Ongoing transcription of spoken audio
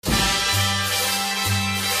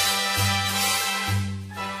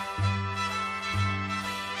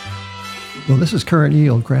Well, this is Current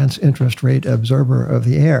Yield, Grant's interest rate observer of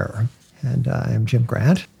the air. And I am Jim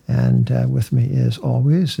Grant. And with me, as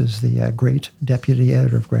always, is the great deputy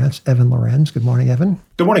editor of Grant's, Evan Lorenz. Good morning, Evan.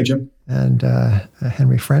 Good morning, Jim. And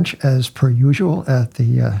Henry French, as per usual, at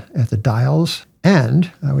the dials.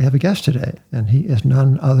 And we have a guest today, and he is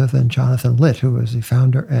none other than Jonathan Litt, who is the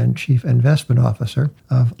founder and chief investment officer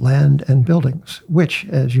of Land and Buildings, which,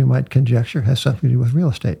 as you might conjecture, has something to do with real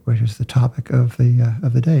estate, which is the topic of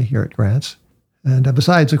the day here at Grant's. And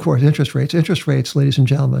besides, of course, interest rates, ladies and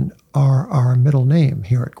gentlemen, are our middle name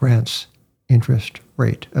here at Grant's Interest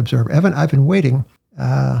Rate Observer. Evan, I've been waiting,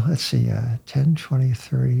 10, 20,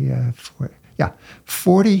 30,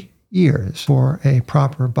 40 years for a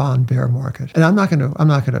proper bond bear market. And I'm not going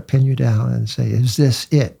to pin you down and say, is this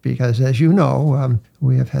it? Because as you know,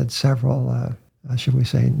 we have had several, should we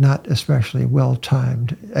say, not especially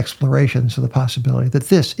well-timed explorations of the possibility that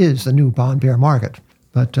this is the new bond bear market.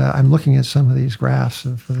 But I'm looking at some of these graphs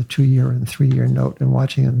for the 2-year and 3-year note and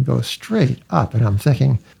watching them go straight up. And I'm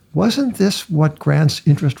thinking, wasn't this what Grant's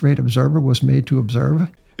Interest Rate Observer was made to observe?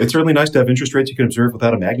 It's certainly nice to have interest rates you can observe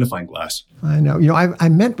without a magnifying glass. I know. I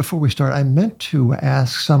meant before we start, I meant to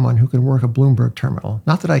ask someone who can work a Bloomberg terminal.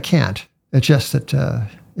 Not that I can't. It's just that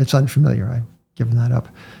it's unfamiliar. I've given that up.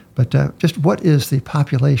 But just what is the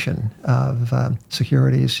population of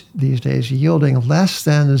securities these days yielding less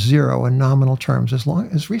than zero in nominal terms? As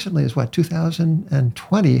recently as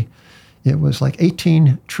 2020, it was like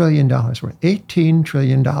 $18 trillion worth. $18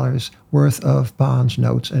 trillion worth of bonds,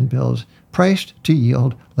 notes, and bills priced to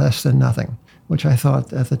yield less than nothing, which I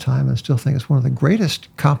thought at the time and still think is one of the greatest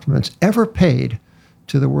compliments ever paid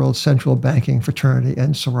to the world's central banking fraternity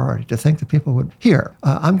and sorority, to think that people would,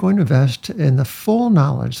 I'm going to invest in the full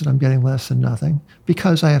knowledge that I'm getting less than nothing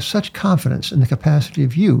because I have such confidence in the capacity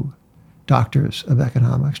of you, doctors of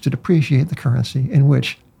economics, to depreciate the currency in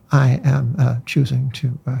which I am choosing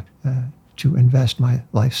to invest my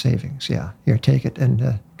life savings. Yeah, here, take it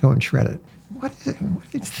and go and shred it. What are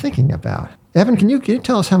you thinking about? Evan, can you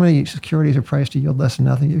tell us how many securities are priced to yield less than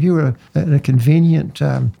nothing? If you were at a convenient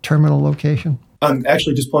terminal location? I'm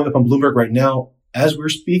actually just pulling up on Bloomberg right now. As we're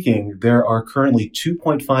speaking, there are currently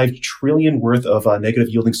 $2.5 trillion worth of negative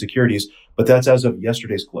yielding securities, but that's as of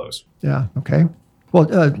yesterday's close. Yeah, okay. Well,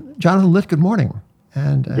 Jonathan Litt, good morning.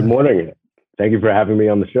 And good morning. Thank you for having me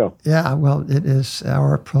on the show. Yeah, well, it is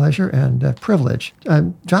our pleasure and privilege.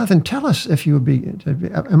 Jonathan, tell us if you would be,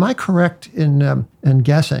 am I correct in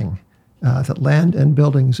guessing that Land and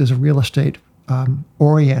Buildings is a real estate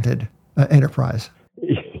oriented enterprise?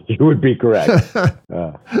 You would be correct.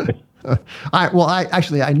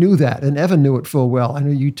 I knew that, and Evan knew it full well. I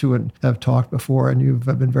know you two have talked before, and you've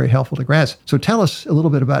been very helpful to Grants. So tell us a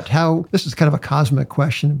little bit about how, this is kind of a cosmic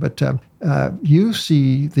question, but you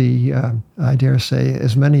see I dare say,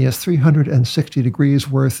 as many as 360 degrees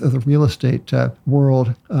worth of the real estate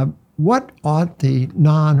world. What ought the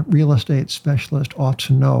non-real estate specialist ought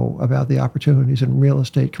to know about the opportunities in real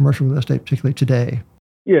estate, commercial real estate, particularly today?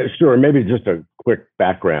 Yeah, sure. Maybe just a quick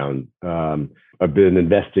background. I've been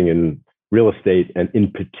investing in real estate and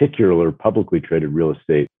in particular publicly traded real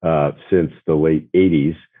estate since the late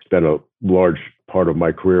 80s. Spent a large part of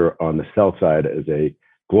my career on the sell side as a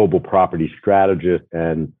global property strategist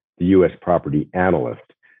and the U.S. property analyst.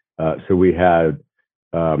 So we had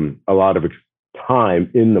a lot of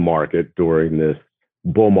time in the market during this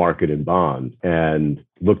bull market in bonds and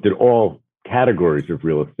looked at all categories of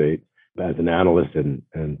real estate as an analyst and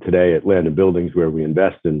today at Land and Buildings, where we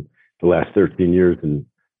invest in the last 13 years in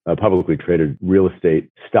publicly traded real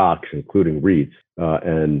estate stocks, including REITs.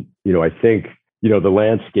 I think, the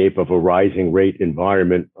landscape of a rising rate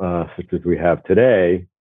environment such as we have today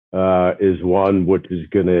is one which is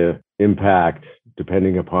going to impact,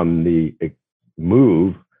 depending upon the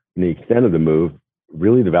move and the extent of the move,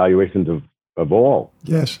 really the valuations of all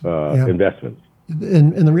investments.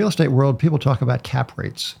 In the real estate world, people talk about cap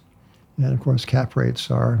rates. And of course, cap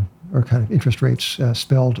rates are kind of interest rates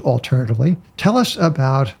spelled alternatively. Tell us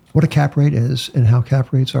about what a cap rate is and how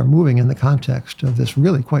cap rates are moving in the context of this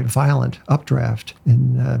really quite violent updraft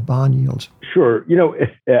in bond yields. Sure.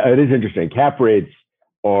 It is interesting. Cap rates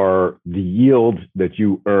are the yield that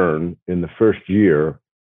you earn in the first year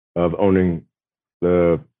of owning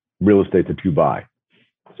the real estate that you buy.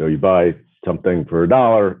 So you buy something for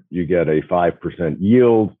 $1, you get a 5%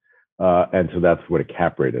 yield. And so that's what a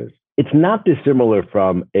cap rate is. It's not dissimilar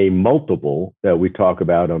from a multiple that we talk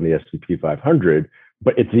about on the S&P 500,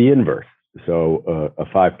 but it's the inverse. So a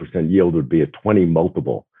 5% yield would be a 20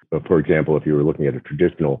 multiple. For example, if you were looking at a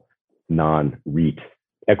traditional non-REIT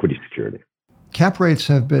equity security. Cap rates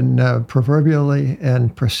have been proverbially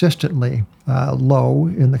and persistently low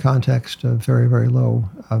in the context of very, very low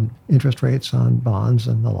interest rates on bonds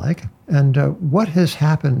and the like. And what has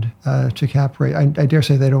happened to cap rate? I dare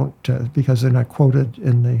say they don't, because they're not quoted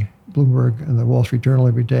in the Bloomberg and the Wall Street Journal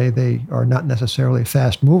every day. They are not necessarily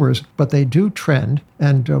fast movers, but they do trend.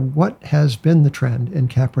 And what has been the trend in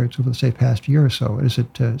cap rates over the, say, past year or so? Is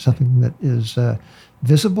it something that is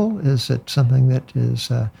visible? Is it something that is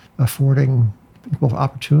affording people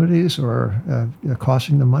opportunities or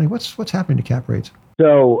costing them money? What's happening to cap rates?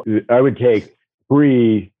 So I would take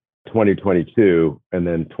pre-2022 and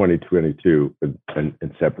then 2022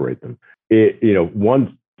 and separate them. Once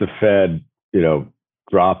the Fed,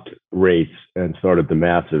 dropped rates and started the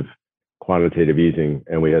massive quantitative easing,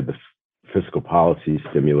 and we had the fiscal policy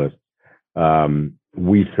stimulus,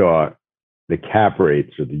 we saw the cap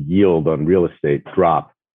rates or the yield on real estate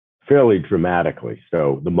drop fairly dramatically.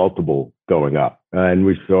 So the multiple going up. And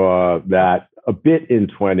we saw that a bit in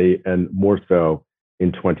 20 and more so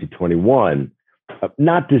in 2021,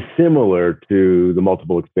 not dissimilar to the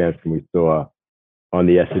multiple expansion we saw on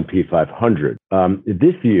the S&P 500.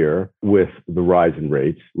 This year, with the rise in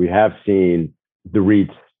rates, we have seen the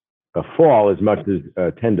REITs fall as much as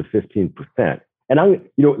 10 to 15%. And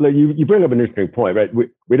you bring up an interesting point, right?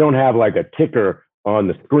 We don't have like a ticker on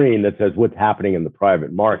the screen that says what's happening in the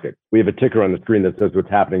private market. We have a ticker on the screen that says what's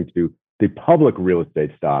happening to the public real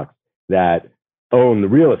estate stocks that own the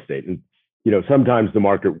real estate. And sometimes the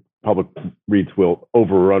market public REITs will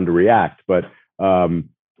over or underreact, but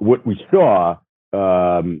what we saw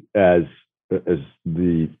as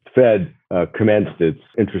the Fed commenced its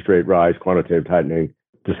interest rate rise, quantitative tightening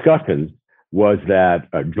discussions, was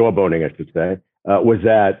that jawboning, I should say, was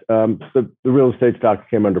that the real estate stocks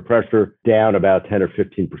came under pressure, down about 10 or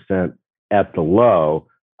 15% at the low.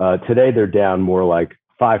 Today, they're down more like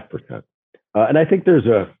 5%. And I think there's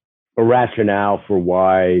a rationale for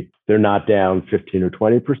why they're not down 15 or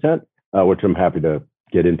 20%, which I'm happy to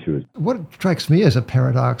get into. What strikes me as a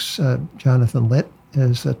paradox, Jonathan Litt,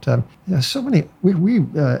 is that so many,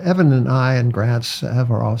 Evan and I and Grants have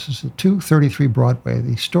our offices at 233 Broadway,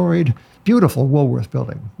 the storied, beautiful Woolworth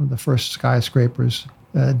building, one of the first skyscrapers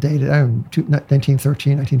dated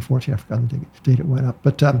 1913, 1914. I forgot the date it went up.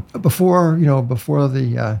 But before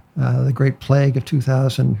the Great Plague of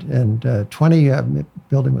 2020, the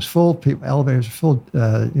building was full. Elevators were full.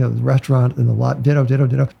 The restaurant and the lot, ditto.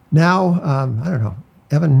 Now, I don't know.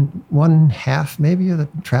 Evan, 1/2 maybe of the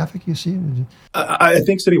traffic you see? I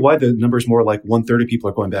think citywide, the number is more like 1/3 people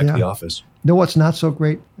are going back to the office. No, what's not so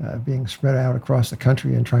great? Being spread out across the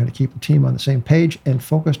country and trying to keep the team on the same page and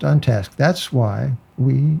focused on task. That's why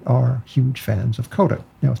we are huge fans of Coda.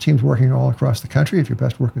 Now, teams working all across the country. If your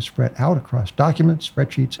best work is spread out across documents,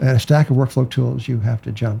 spreadsheets, and a stack of workflow tools you have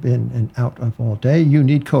to jump in and out of all day, you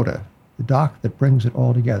need Coda, the doc that brings it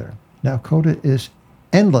all together. Now, Coda is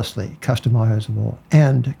endlessly customizable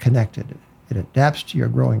and connected. It adapts to your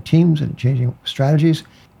growing teams and changing strategies,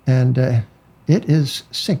 and it is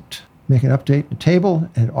synced. Make an update in a table,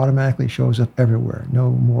 and it automatically shows up everywhere. No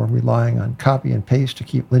more relying on copy and paste to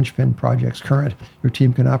keep linchpin projects current. Your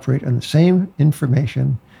team can operate on the same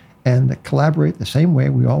information and collaborate the same way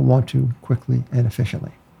we all want to, quickly and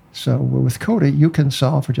efficiently. So with Coda, you can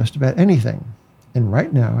solve for just about anything. And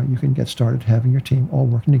right now, you can get started having your team all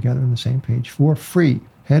working together on the same page for free.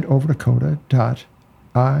 Head over to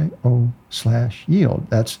coda.io/yield.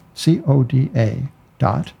 That's CODA.io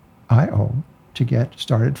to get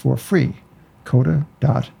started for free. Coda.io/yield.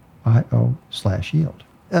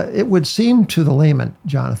 It would seem to the layman,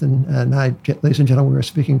 Jonathan, and I, ladies and gentlemen, we were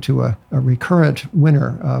speaking to a recurrent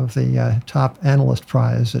winner of the top analyst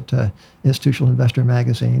prize at Institutional Investor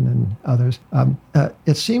Magazine and others.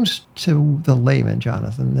 It seems to the layman,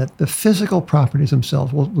 Jonathan, that the physical properties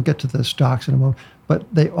themselves, we'll get to the stocks in a moment, but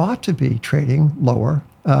they ought to be trading lower,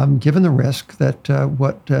 given the risk that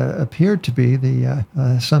what appeared to be the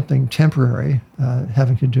something temporary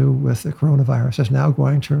having to do with the coronavirus is now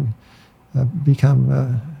going to become,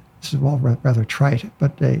 this is all rather trite,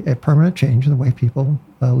 but a permanent change in the way people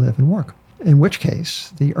live and work. In which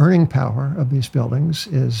case, the earning power of these buildings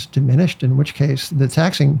is diminished. In which case, the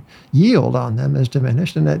taxing yield on them is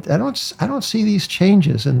diminished. And I don't see these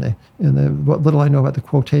changes in the what little I know about the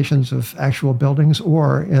quotations of actual buildings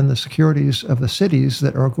or in the securities of the cities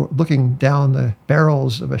that are looking down the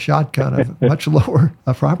barrels of a shotgun of much lower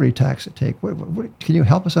property tax to take. What, can you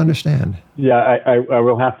help us understand? Yeah, I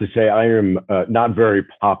will have to say I am not very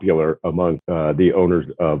popular among the owners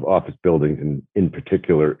of office buildings, in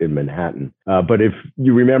particular in Manhattan. But if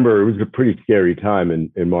you remember, it was a pretty scary time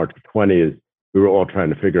in March of 20 as we were all trying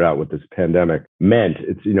to figure out what this pandemic meant.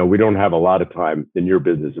 It's, we don't have a lot of time in your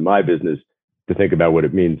business and my business to think about what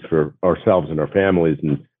it means for ourselves and our families.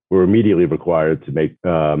 And we're immediately required to make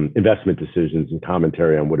investment decisions and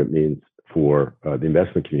commentary on what it means for the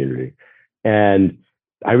investment community. And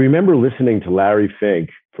I remember listening to Larry Fink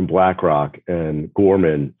from BlackRock and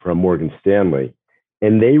Gorman from Morgan Stanley,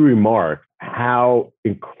 and they remarked how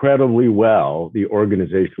incredibly well the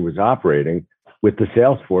organization was operating with the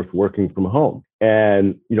sales force working from home.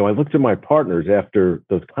 And, I looked at my partners after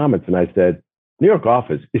those comments and I said, New York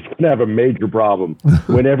office is going to have a major problem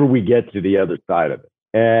whenever we get to the other side of it.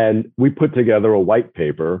 And we put together a white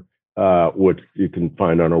paper, which you can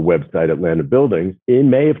find on our website at Land of Buildings, in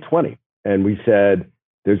May of 20. And we said,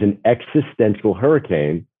 there's an existential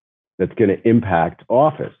hurricane that's going to impact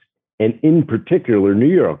office, and in particular,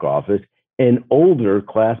 New York office and older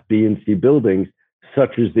Class B and C buildings,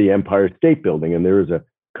 such as the Empire State Building. And there is a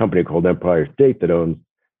company called Empire State that owns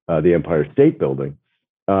the Empire State Building,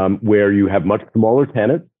 where you have much smaller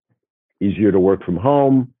tenants, easier to work from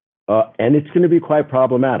home, and it's going to be quite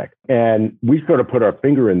problematic. And we sort of put our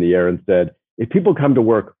finger in the air and said, if people come to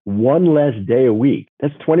work one less day a week,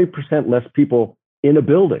 that's 20% less people in a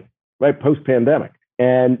building, right, post-pandemic.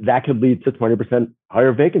 And that could lead to 20%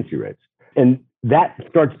 higher vacancy rates. And that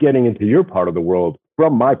starts getting into your part of the world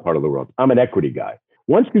from my part of the world. I'm an equity guy.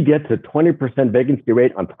 Once you get to 20% vacancy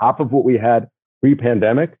rate on top of what we had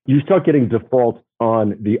pre-pandemic, you start getting defaults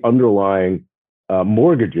on the underlying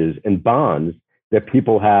mortgages and bonds that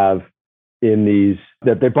people have in these,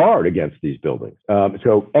 that they borrowed against these buildings.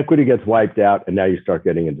 So equity gets wiped out, and now you start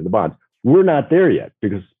getting into the bonds. We're not there yet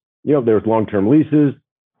because, there's long-term leases,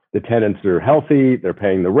 the tenants are healthy, they're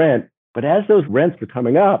paying the rent. But as those rents are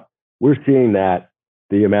coming up, we're seeing that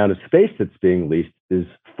the amount of space that's being leased is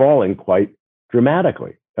falling quite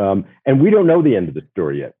dramatically. And we don't know the end of the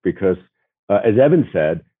story yet because, as Evan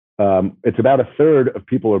said, it's about a third of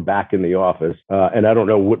people are back in the office, and I don't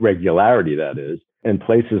know what regularity that is. And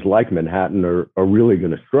places like Manhattan are really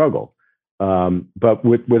going to struggle. But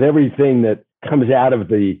with everything that comes out of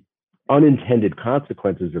the unintended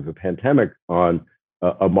consequences of the pandemic on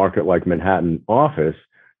a market like Manhattan office,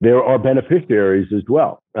 there are beneficiaries as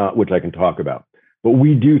well, which I can talk about. But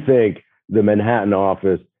we do think the Manhattan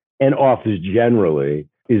office and office generally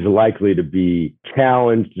is likely to be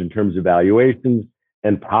challenged in terms of valuations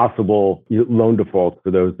and possible loan defaults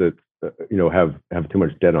for those that have too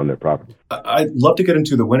much debt on their property. I'd love to get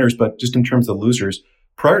into the winners, but just in terms of losers,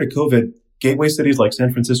 prior to COVID, gateway cities like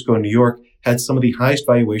San Francisco and New York had some of the highest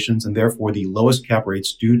valuations and therefore the lowest cap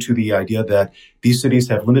rates due to the idea that these cities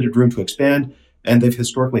have limited room to expand and they've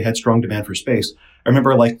historically had strong demand for space. I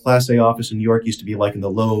remember like Class A office in New York used to be like in the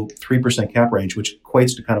low 3% cap range, which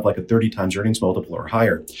equates to kind of like a 30 times earnings multiple or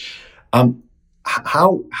higher.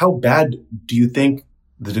 How bad do you think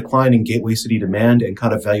the decline in gateway city demand and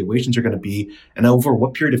kind of valuations are going to be? And over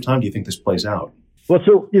what period of time do you think this plays out? Well,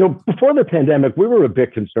 so, before the pandemic, we were a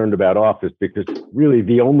bit concerned about office because really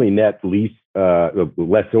the only net lessee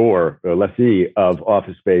of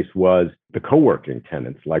office space was the co-working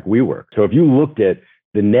tenants like WeWork. So if you looked at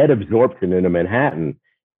the net absorption in a Manhattan,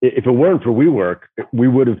 if it weren't for WeWork, we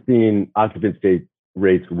would have seen occupancy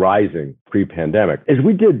rates rising pre-pandemic. As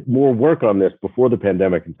we did more work on this before the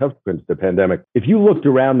pandemic and subsequent to the pandemic, if you looked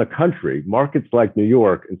around the country, markets like New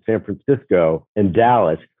York and San Francisco and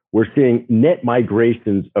Dallas, we're seeing net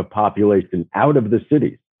migrations of population out of the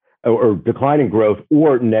cities or declining growth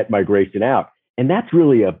or net migration out. And that's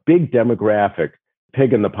really a big demographic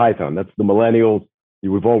pig in the python. That's the millennials.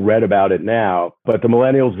 We've all read about it now, but the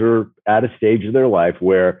millennials are at a stage of their life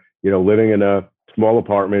where, living in a small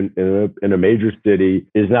apartment in a major city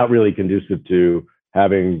is not really conducive to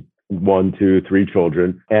having 1, 2, 3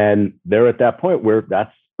 children. And they're at that point where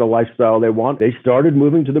that's the lifestyle they want. They started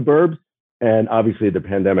moving to the burbs. And obviously the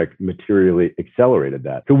pandemic materially accelerated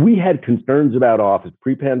that. So we had concerns about office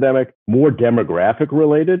pre-pandemic, more demographic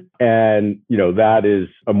related. And, that is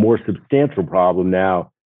a more substantial problem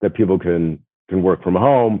now that people can work from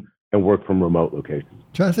home and work from remote locations.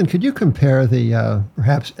 Jonathan, could you compare the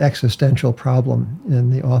perhaps existential problem in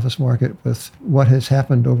the office market with what has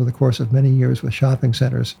happened over the course of many years with shopping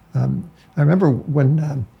centers? I remember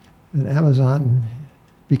when Amazon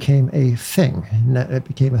became a thing. And it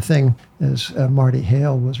became a thing, as Marty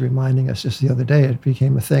Hale was reminding us just the other day, it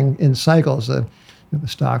became a thing in cycles. The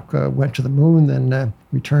stock went to the moon, then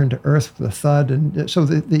returned to Earth with a thud. And so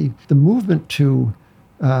the movement to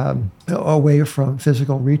away from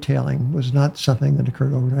physical retailing was not something that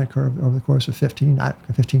occurred overnight, occurred over the course of 15,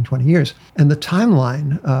 20 years. And the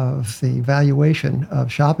timeline of the valuation of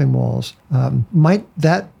shopping malls, might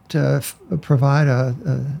that provide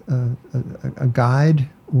a guide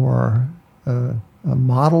or a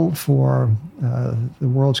model for the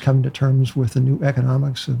world's coming to terms with the new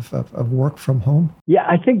economics of work from home? Yeah,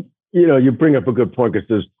 I think, you bring up a good point because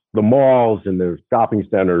there's the malls and there's shopping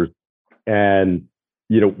centers. And,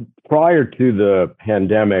 prior to the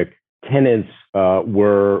pandemic,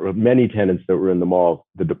 many tenants that were in the malls,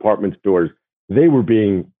 the department stores, they were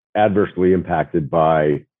being adversely impacted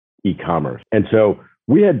by e-commerce. And so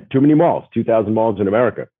we had too many malls, 2,000 malls in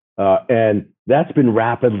America. And that's been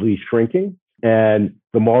rapidly shrinking. And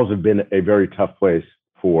the malls have been a very tough place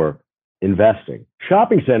for investing.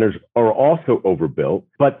 Shopping centers are also overbuilt,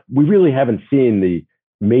 but we really haven't seen the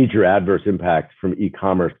major adverse impacts from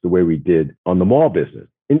e-commerce the way we did on the mall business.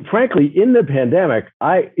 And frankly, in the pandemic,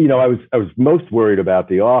 I was most worried about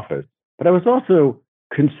the office, but I was also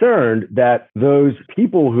concerned that those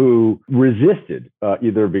people who resisted,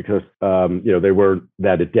 either because they weren't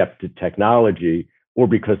that adept at technology or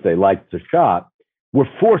because they liked to shop, were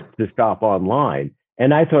forced to shop online.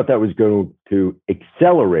 And I thought that was going to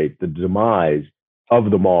accelerate the demise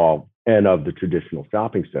of the mall and of the traditional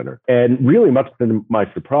shopping center. And really, much to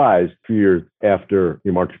my surprise, 2 years after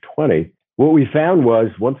March of 20, what we found was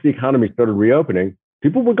once the economy started reopening,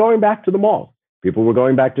 people were going back to the malls. People were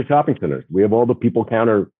going back to shopping centers. We have all the people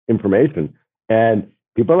counter information. And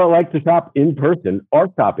people that like to shop in person are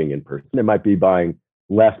shopping in person. They might be buying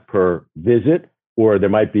less per visit, or there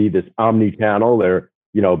might be this omni-channel. They're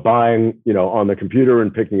buying, on the computer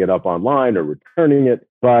and picking it up online or returning it.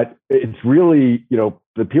 But it's really,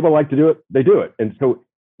 the people like to do it, they do it. And so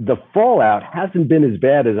the fallout hasn't been as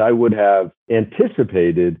bad as I would have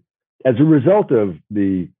anticipated as a result of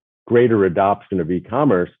the greater adoption of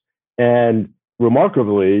e-commerce. And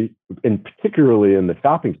remarkably, and particularly in the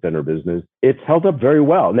shopping center business, it's held up very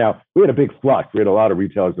well. Now, we had a big flush. We had a lot of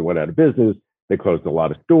retailers that went out of business. They closed a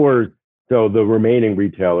lot of stores. So the remaining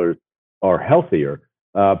retailers are healthier.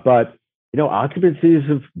 But occupancies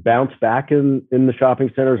have bounced back in the shopping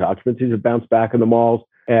centers. Occupancies have bounced back in the malls.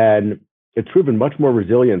 And it's proven much more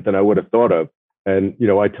resilient than I would have thought of. And,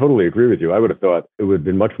 I totally agree with you. I would have thought it would have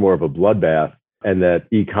been much more of a bloodbath and that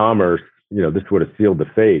e-commerce, this would have sealed the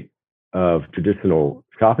fate of traditional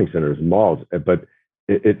shopping centers and malls. But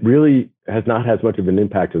it really has not had as much of an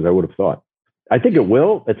impact as I would have thought. I think it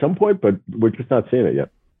will at some point, but we're just not seeing it yet.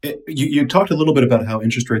 You talked a little bit about how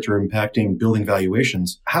interest rates are impacting building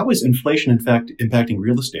valuations. How is inflation, in fact, impacting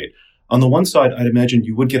real estate? On the one side, I'd imagine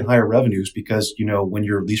you would get higher revenues because, when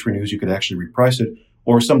your lease renews, you could actually reprice it.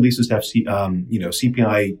 Or some leases have,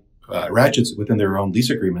 CPI ratchets within their own lease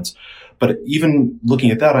agreements. But even looking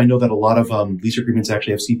at that, I know that a lot of lease agreements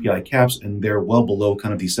actually have CPI caps, and they're well below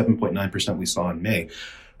kind of the 7.9% we saw in May.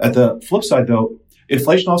 At the flip side, though,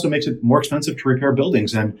 inflation also makes it more expensive to repair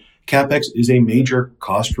buildings, and CapEx is a major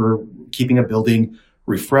cost for keeping a building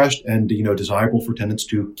refreshed and desirable for tenants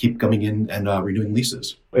to keep coming in and renewing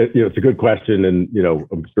leases. It's a good question, and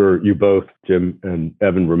I'm sure you both, Jim and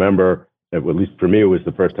Evan, remember. At least for me, it was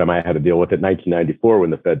the first time I had to deal with it in 1994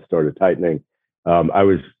 when the Fed started tightening. I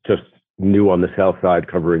was just new on the sell side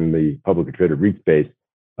covering the publicly traded REIT space,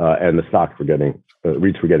 and the stocks were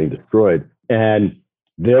REITs were getting destroyed. And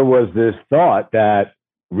there was this thought that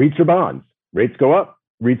REITs are bonds. Rates go up,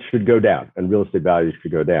 REITs should go down, and real estate values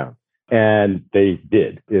should go down. And they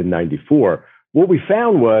did in 94. What we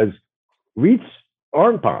found was REITs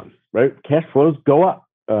aren't bonds, right? Cash flows go up.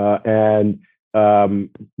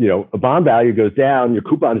 A bond value goes down, your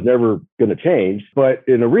coupon's never going to change. But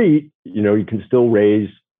in a REIT, you can still raise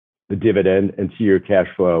the dividend and see your cash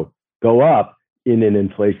flow go up in an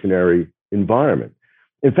inflationary environment.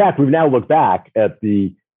 In fact, we've now looked back at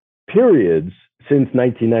the periods since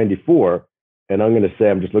 1994, and I'm going to say,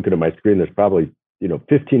 I'm just looking at my screen, there's probably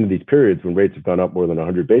 15 of these periods when rates have gone up more than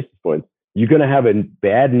 100 basis points. You're going to have a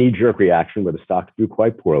bad knee-jerk reaction where the stocks do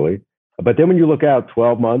quite poorly. But then when you look out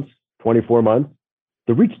 12 months, 24 months,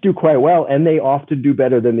 the REITs do quite well, and they often do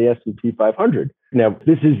better than the S&P 500. Now,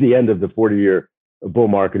 this is the end of the 40-year bull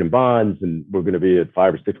market in bonds, and we're going to be at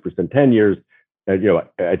 5 or 6% 10 years. And,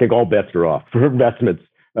 I think all bets are off for investments,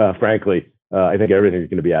 frankly. I think everything is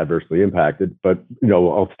going to be adversely impacted. But,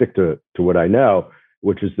 I'll stick to what I know,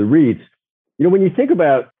 which is the REITs. When you think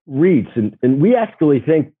about REITs, and we actually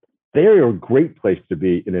think they are a great place to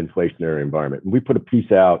be in an inflationary environment. And we put a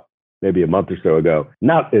piece out maybe a month or so ago,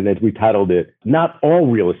 and as we titled it, Not All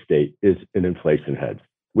Real Estate is an Inflation Hedge.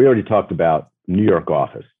 We already talked about New York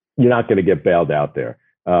office. You're not going to get bailed out there.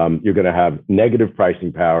 You're going to have negative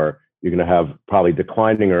pricing power. You're going to have probably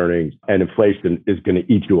declining earnings, and inflation is going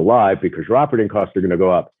to eat you alive because your operating costs are going to go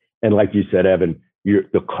up. And like you said, Evan,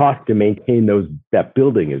 the cost to maintain that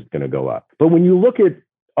building is going to go up. But when you look at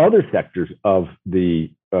other sectors of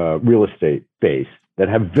the real estate space that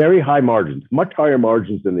have very high margins, much higher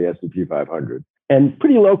margins than the S&P 500, and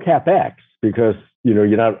pretty low capex because you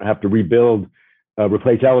don't have to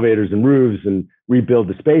replace elevators and roofs and rebuild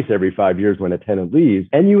the space every 5 years when a tenant leaves.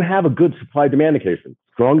 And you have a good supply-demand equation,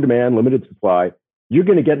 strong demand, limited supply. You're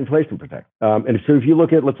going to get inflation protection. And so if you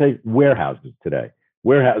look at, let's say, warehouses today,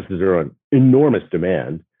 warehouses are on enormous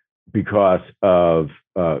demand because of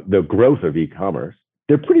the growth of e-commerce.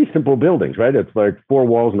 They're pretty simple buildings, right? It's like 4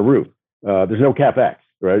 walls and a roof. There's no capex,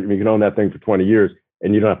 right? I mean, you can own that thing for 20 years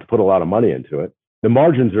and you don't have to put a lot of money into it. The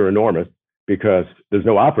margins are enormous because there's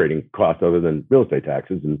no operating cost other than real estate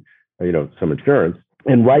taxes and some insurance.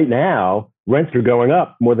 And right now, rents are going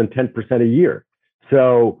up more than 10% a year.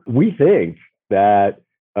 So we think that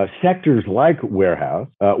sectors like warehouse,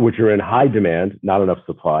 which are in high demand, not enough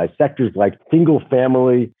supply, sectors like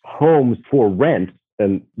single-family homes for rent,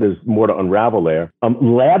 and there's more to unravel there,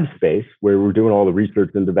 lab space, where we're doing all the research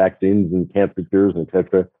into vaccines and cancer cures, et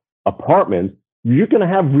cetera, apartments, you're going to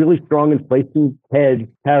have really strong inflation hedge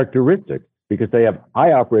characteristics because they have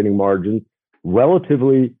high operating margins,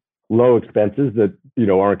 relatively low expenses that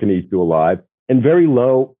aren't going to eat you alive, and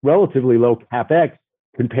relatively low capex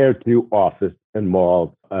compared to office and malls,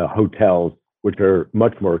 hotels, which are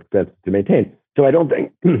much more expensive to maintain. So I don't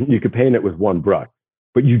think you could paint it with one brush,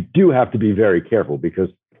 but you do have to be very careful because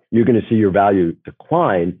you're going to see your value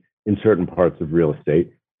decline in certain parts of real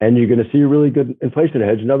estate, and you're going to see a really good inflation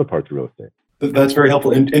hedge in other parts of real estate. That's very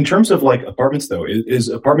helpful. In terms of like apartments, though, is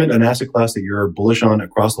apartment an asset class that you're bullish on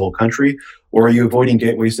across the whole country, or are you avoiding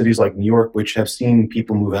gateway cities like New York, which have seen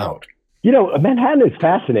people move out? Manhattan is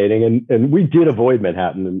fascinating, and we did avoid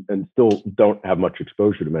Manhattan and still don't have much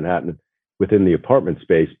exposure to Manhattan within the apartment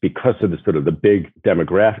space because of the big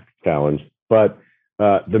demographic challenge. But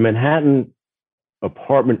the Manhattan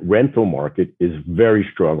apartment rental market is very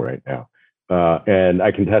strong right now. And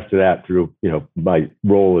I can attest to that through, my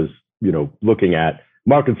role is, looking at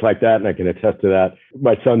markets like that. And I can attest to that.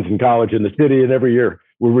 My son's in college in the city, and every year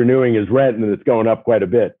we're renewing his rent and it's going up quite a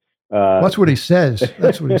bit. That's what he says.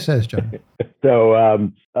 That's what he says, John. But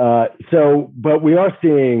we are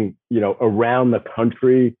seeing, around the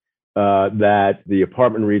country that the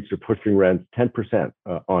apartment REITs are pushing rents 10%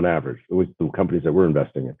 on average. At least the companies that we're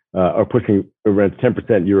investing in are pushing rents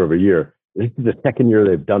 10% year over year. This is the second year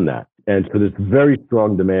they've done that. And so there's very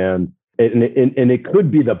strong demand. And it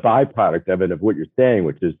could be the byproduct of it, of what you're saying,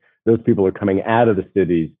 which is those people are coming out of the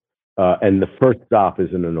cities and the first stop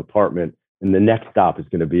is in an apartment and the next stop is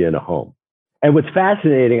going to be in a home. And what's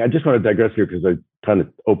fascinating, I just want to digress here because I kind of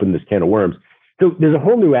opened this can of worms. So there's a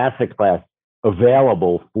whole new asset class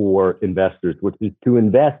available for investors, which is to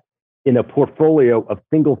invest in a portfolio of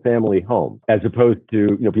single family homes, as opposed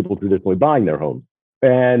to people traditionally buying their homes.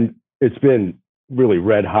 And it's been really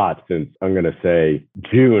red hot since, I'm going to say,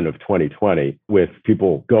 June of 2020, with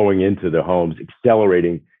people going into the homes,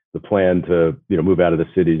 accelerating the plan to move out of the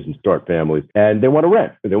cities and start families. And they want to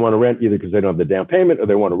rent. They want to rent either because they don't have the down payment, or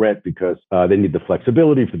they want to rent because they need the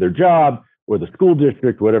flexibility for their job or the school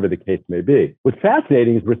district, whatever the case may be. What's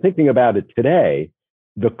fascinating is we're thinking about it today.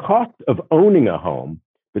 The cost of owning a home,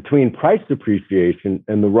 between price depreciation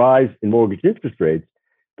and the rise in mortgage interest rates,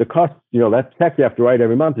 the cost, that check you have to write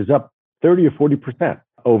every month is up 30 or 40%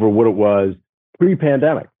 over what it was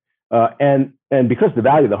pre-pandemic. And because the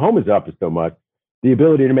value of the home is up so much, the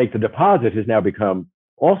ability to make the deposit has now become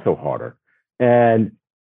also harder. And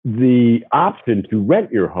the option to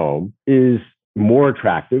rent your home is more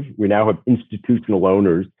attractive. We now have institutional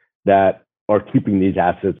owners that are keeping these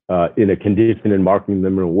assets in a condition and marketing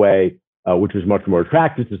them in a way which is much more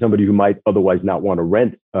attractive to somebody who might otherwise not want to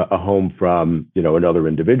rent a home from another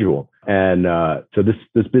individual. And so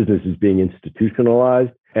this business is being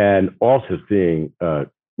institutionalized, and also seeing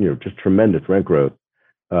just tremendous rent growth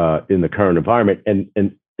in the current environment, and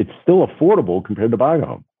it's still affordable compared to buying a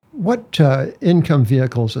home. What income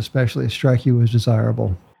vehicles especially strike you as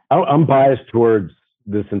desirable? I'm biased towards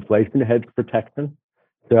this inflation hedge protection.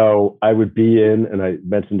 So I would be in, and I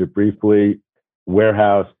mentioned it briefly,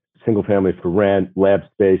 warehouse, single family for rent, lab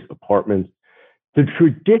space, apartments. The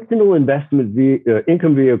traditional investment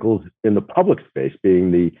income vehicles in the public space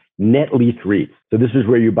being the net lease REITs. So this is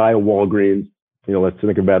where you buy a Walgreens, let's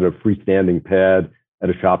think about a freestanding pad at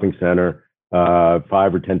a shopping center, 5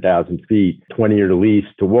 or 10,000 feet, 20-year lease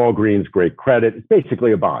to Walgreens, great credit. It's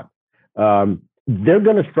basically a bond. They're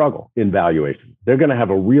going to struggle in valuation. They're going to have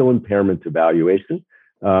a real impairment to valuation.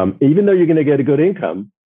 Even though you're going to get a good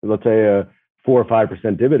income, let's say a 4 or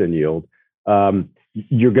 5% dividend yield,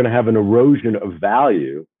 you're going to have an erosion of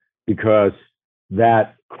value because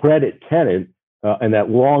that credit tenant and that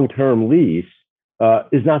long-term lease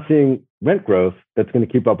is not seeing rent growth that's going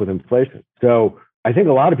to keep up with inflation. So I think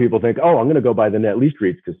a lot of people think, oh, I'm going to go buy the net lease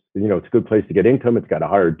REITs because it's a good place to get income. It's got a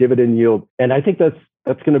higher dividend yield, and I think that's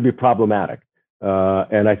going to be problematic.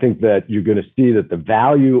 And I think that you're going to see that the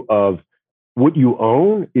value of what you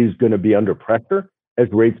own is going to be under pressure as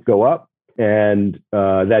rates go up, and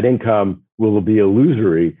that income will be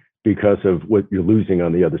illusory because of what you're losing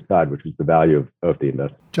on the other side, which is the value of the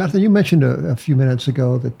investment. Jonathan, you mentioned a few minutes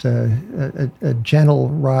ago that a gentle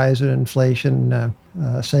rise in inflation,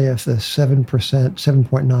 say if the 7%,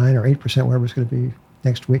 7.9 or 8%, whatever it's going to be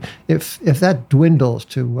next week, if that dwindles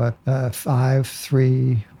to 5,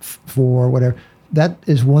 3, 4, whatever, that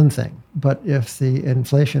is one thing. But if the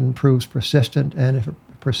inflation proves persistent and if it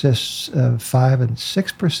persists 5 and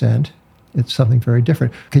 6%, it's something very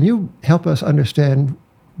different. Can you help us understand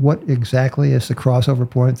what exactly is the crossover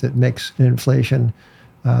point that makes inflation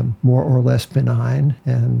more or less benign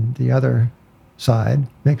and the other side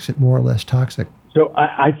makes it more or less toxic? So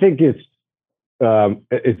I think it's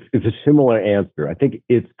a similar answer. I think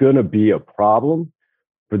it's going to be a problem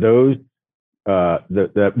for those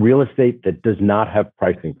the real estate that does not have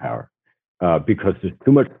pricing power because there's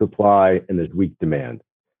too much supply and there's weak demand.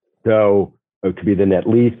 So it could be the net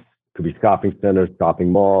lease, could be shopping centers,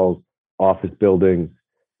 shopping malls, office buildings.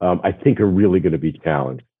 I think are really going to be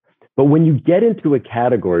challenged. But when you get into a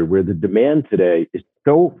category where the demand today is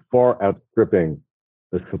so far outstripping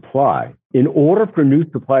the supply, in order for new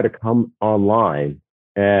supply to come online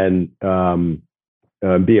and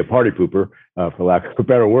be a party pooper, for lack of a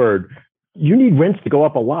better word, you need rents to go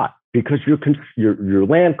up a lot because your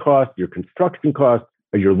land costs, your construction costs,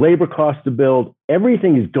 your labor costs to build,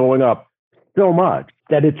 everything is going up so much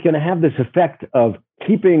that it's going to have this effect of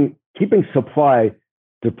keeping supply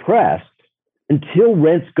depressed until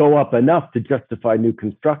rents go up enough to justify new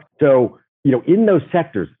construction. So, in those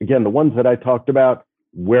sectors, again, the ones that I talked about,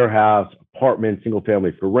 warehouse, apartment, single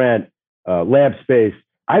family for rent, lab space,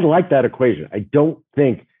 I like that equation. I don't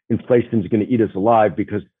think inflation is going to eat us alive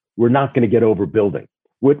because we're not going to get overbuilding.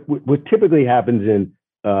 What typically happens in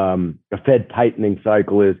a Fed tightening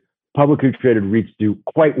cycle is publicly traded REITs do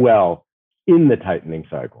quite well in the tightening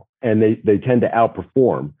cycle, and they tend to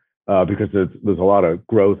outperform because there's a lot of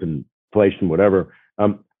growth and inflation, whatever.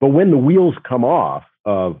 But when the wheels come off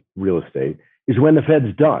of real estate is when the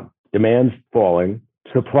Fed's done. Demand's falling,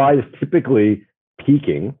 supply is typically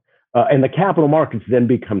peaking, and the capital markets then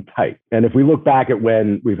become tight. And if we look back at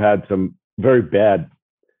when we've had some very bad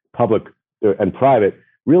public and private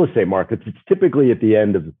real estate markets, it's typically at the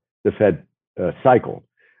end of the Fed cycle.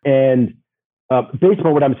 And based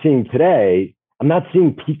on what I'm seeing today, I'm not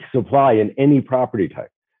seeing peak supply in any property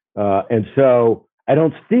type. And so I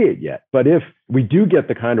don't see it yet. But if we do get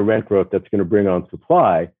the kind of rent growth that's going to bring on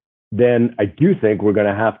supply, then I do think we're going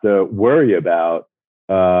to have to worry about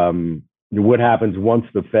what happens once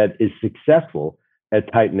the Fed is successful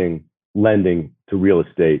at tightening lending to real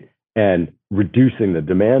estate and reducing the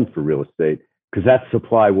demand for real estate, because that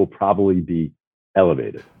supply will probably be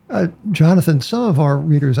elevated. Jonathan, some of our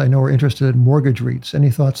readers I know are interested in mortgage REITs. Any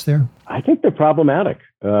thoughts there? I think they're problematic,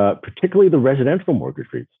 particularly the residential mortgage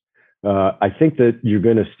REITs. I think that you're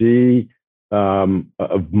going to see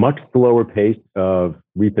a much slower pace of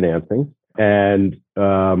refinancing. And,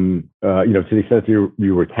 to the extent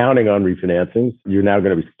you were counting on refinancings, you're now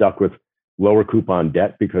going to be stuck with lower coupon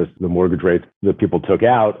debt because the mortgage rates that people took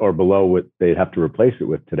out are below what they'd have to replace it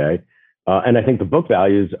with today. And I think the book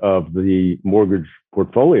values of the mortgage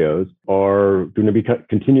portfolios are going to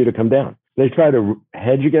continue to come down. They try to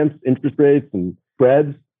hedge against interest rates and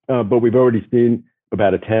spreads, but we've already seen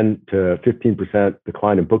about a 10 to 15%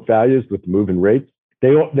 decline in book values with the move in rates.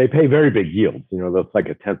 They pay very big yields, that's like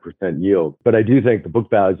a 10% yield. But I do think the book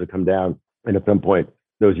values will come down, and at some point,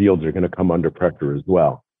 those yields are going to come under pressure as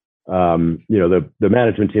well. The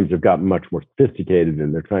management teams have gotten much more sophisticated,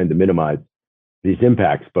 and they're trying to minimize these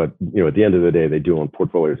impacts. But, at the end of the day, they do own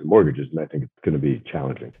portfolios and mortgages, and I think it's going to be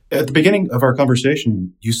challenging. At the beginning of our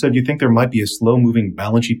conversation, you said you think there might be a slow-moving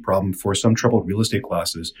balance sheet problem for some troubled real estate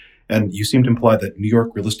classes, and you seem to imply that New York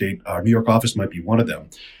real estate, New York office might be one of them.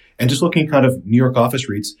 And just looking kind of New York office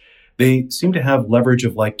REITs, they seem to have leverage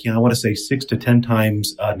of I want to say 6 to 10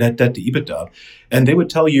 times net debt to EBITDA. And they would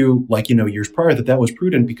tell you, years prior that was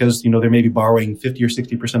prudent because, they may be borrowing 50 or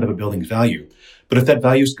 60% of a building's value. But if that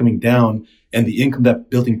value is coming down and the income that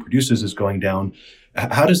building produces is going down,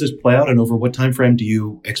 how does this play out? And over what time frame do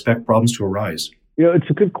you expect problems to arise? It's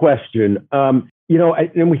a good question. And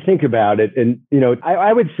we think about it, and,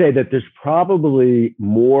 I would say that there's probably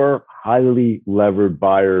more highly levered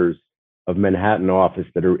buyers of Manhattan office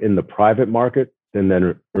that are in the private market than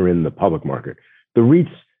are in the public market. The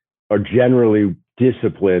REITs are generally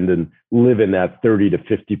disciplined and live in that 30 to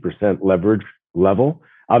 50% leverage level.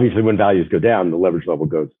 Obviously, when values go down, the leverage level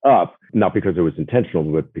goes up, not because it was intentional,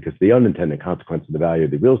 but because the unintended consequence of the value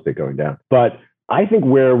of the real estate going down. But I think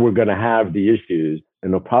where we're going to have the issues,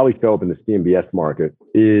 and they'll probably show up in the CMBS market,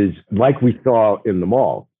 is like we saw in the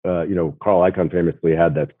mall. Carl Icahn famously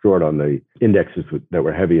had that short on the indexes that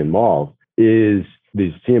were heavy in malls, is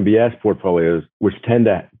these CMBS portfolios, which tend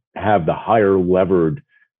to have the higher levered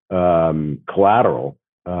collateral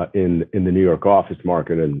in the New York office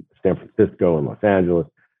market and San Francisco and Los Angeles.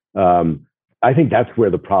 I think that's where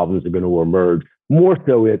the problems are going to emerge more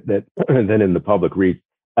so than in the public REITs.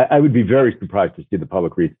 I would be very surprised to see the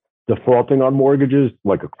public REITs defaulting on mortgages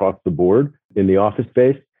like across the board in the office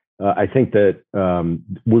space. I think that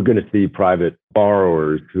we're going to see private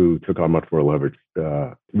borrowers who took on much more leverage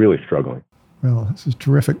really struggling. Well, this is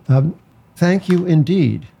terrific. Thank you,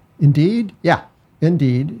 Indeed. Indeed? Yeah.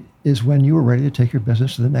 Indeed is when you are ready to take your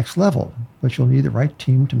business to the next level, but you'll need the right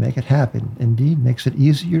team to make it happen. Indeed makes it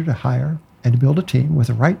easier to hire and to build a team with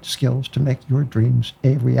the right skills to make your dreams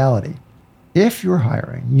a reality. If you're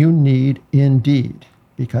hiring, you need Indeed,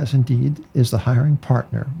 because Indeed is the hiring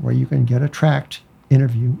partner where you can attract,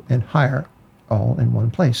 interview, and hire all in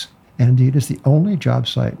one place. And Indeed is the only job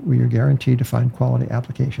site where you're guaranteed to find quality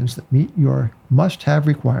applications that meet your must-have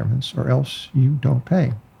requirements, or else you don't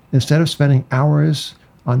pay. Instead of spending hours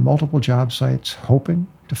on multiple job sites hoping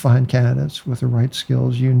to find candidates with the right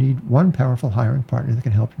skills, you need one powerful hiring partner that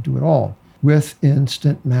can help you do it all. With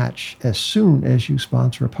Instant Match, as soon as you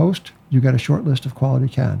sponsor a post, you get a short list of quality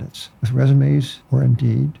candidates with resumes on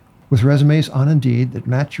Indeed that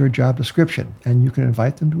match your job description, and you can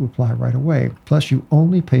invite them to apply right away. Plus, you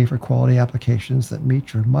only pay for quality applications that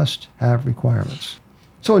meet your must-have requirements.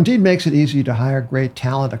 So Indeed makes it easy to hire great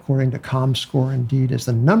talent. According to ComScore, Indeed is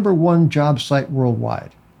the #1 job site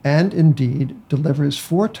worldwide. And Indeed delivers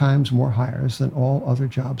 4 times more hires than all other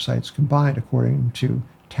job sites combined, according to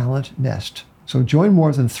Talent Nest. So join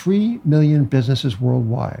more than 3 million businesses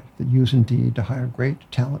worldwide that use Indeed to hire great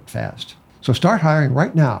talent fast. So start hiring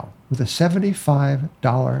right now with a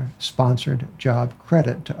 $75 sponsored job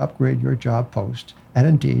credit to upgrade your job post at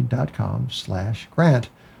Indeed.com/grant.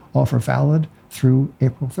 Offer valid through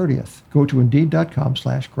April 30th. Go to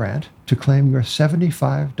Indeed.com/grant to claim your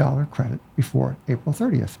 $75 credit before April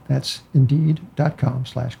 30th. That's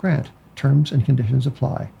Indeed.com/grant. Terms and conditions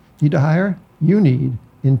apply. Need to hire? You need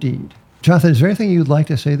Indeed. Jonathan, is there anything you'd like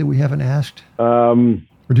to say that we haven't asked? Or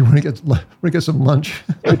do you want to get some lunch?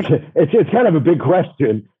 It's kind of a big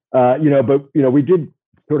question, but we did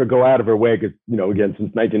sort of go out of our way because, again,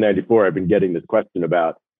 since 1994, I've been getting this question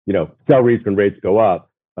about, sell REITs when rates go up.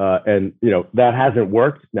 And that hasn't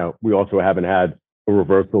worked. Now, we also haven't had a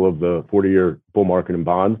reversal of the 40-year bull market in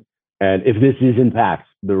bonds. And if this is in fact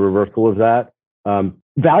the reversal of that,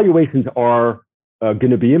 valuations are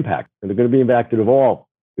going to be impacted, and they're going to be impacted of all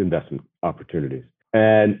investment opportunities.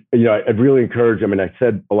 And, I'd really encourage, I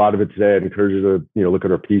said a lot of it today, I'd encourage you to, look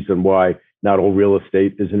at our piece on why not all real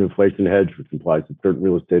estate is an inflation hedge, which implies that certain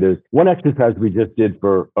real estate is. One exercise we just did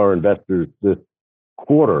for our investors this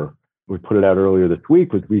quarter, we put it out earlier this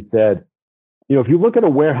week, was we said, if you look at a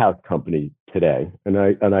warehouse company today, and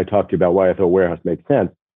I talked to you about why I thought warehouse makes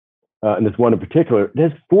sense, and this one in particular,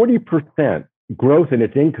 there's 40% growth in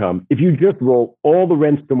its income if you just roll all the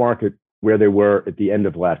rents to market where they were at the end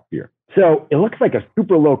of last year. So it looks like a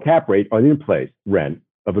super low cap rate on in-place rent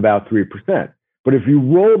of about 3%. But if you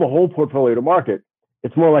roll the whole portfolio to market,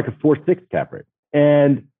 it's more like a 4.6 cap rate.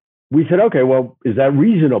 And we said, okay, well, is that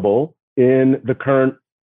reasonable in the current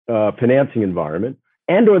financing environment,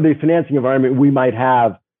 and or the financing environment we might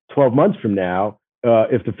have 12 months from now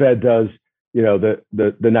if the Fed does,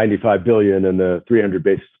 the 95 billion and the 300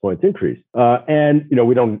 basis points increase. And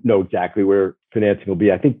we don't know exactly where financing will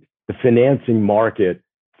be. I think the financing market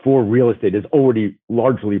for real estate has already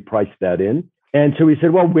largely priced that in. And so we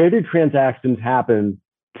said, well, where did transactions happen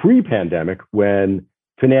pre-pandemic when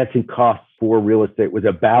financing costs for real estate was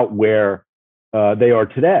about where they are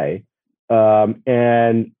today?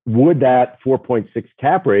 And would that 4.6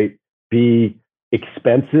 cap rate be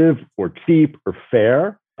expensive or cheap or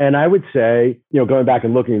fair? And I would say, going back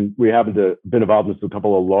and looking, we haven't been involved in a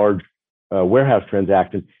couple of large warehouse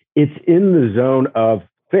transactions. It's in the zone of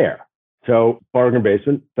fair. So bargain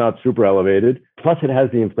basement, not super elevated. Plus it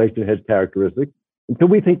has the inflation hedge characteristic. And so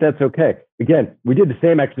we think that's okay. Again, we did the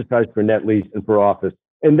same exercise for net lease and for office,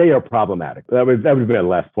 and they are problematic. That would be my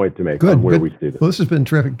last point to make on where we see this. Well, this has been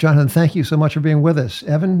terrific. Jonathan, thank you so much for being with us.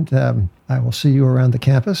 Evan, I will see you around the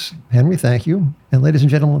campus. Henry, thank you. And ladies and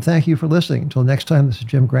gentlemen, thank you for listening. Until next time, this is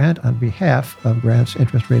Jim Grant on behalf of Grant's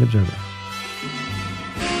Interest Rate Observer.